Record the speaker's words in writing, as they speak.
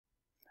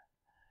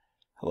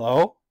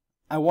Hello.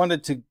 I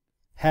wanted to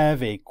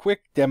have a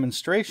quick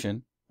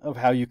demonstration of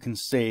how you can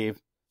save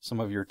some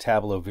of your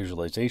Tableau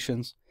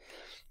visualizations.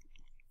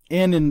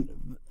 And in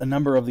a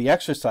number of the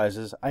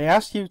exercises, I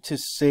asked you to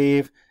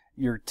save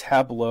your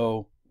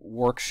Tableau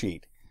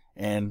worksheet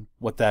and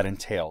what that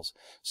entails.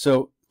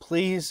 So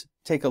please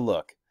take a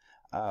look.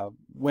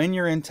 When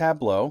you're in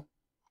Tableau,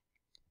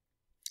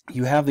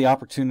 you have the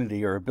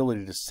opportunity or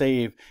ability to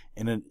save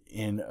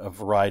in a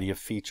variety of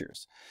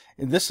features.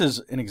 And this is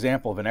an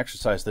example of an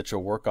exercise that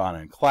you'll work on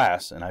in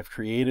class, and I've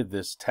created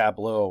this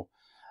Tableau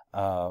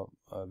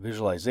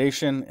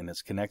visualization, and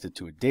it's connected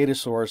to a data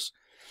source.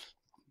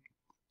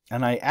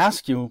 And I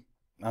ask you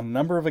on a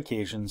number of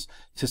occasions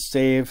to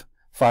save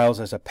files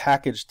as a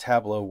packaged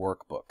Tableau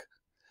workbook.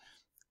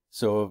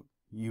 So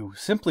you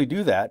simply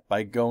do that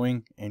by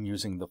going and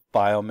using the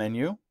File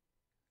menu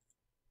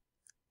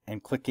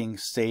and clicking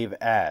Save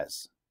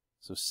As.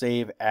 So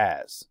Save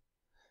As.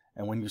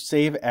 And when you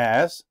save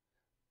as,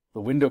 the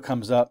window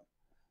comes up.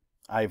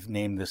 I've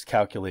named this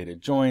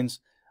Calculated Joins.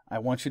 I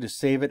want you to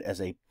save it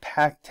as a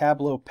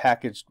Tableau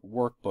Packaged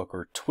Workbook,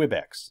 or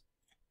twbx.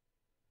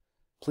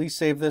 Please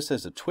save this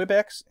as a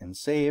twbx and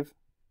save.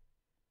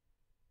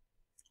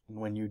 And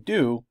when you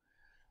do,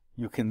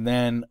 you can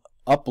then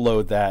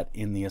upload that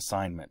in the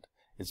assignment.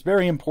 It's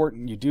very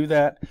important you do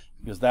that,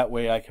 because that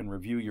way I can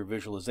review your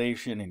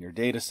visualization and your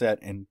data set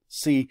and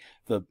see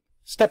the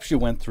steps you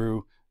went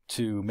through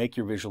to make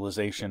your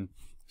visualization,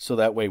 so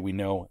that way we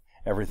know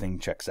everything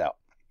checks out.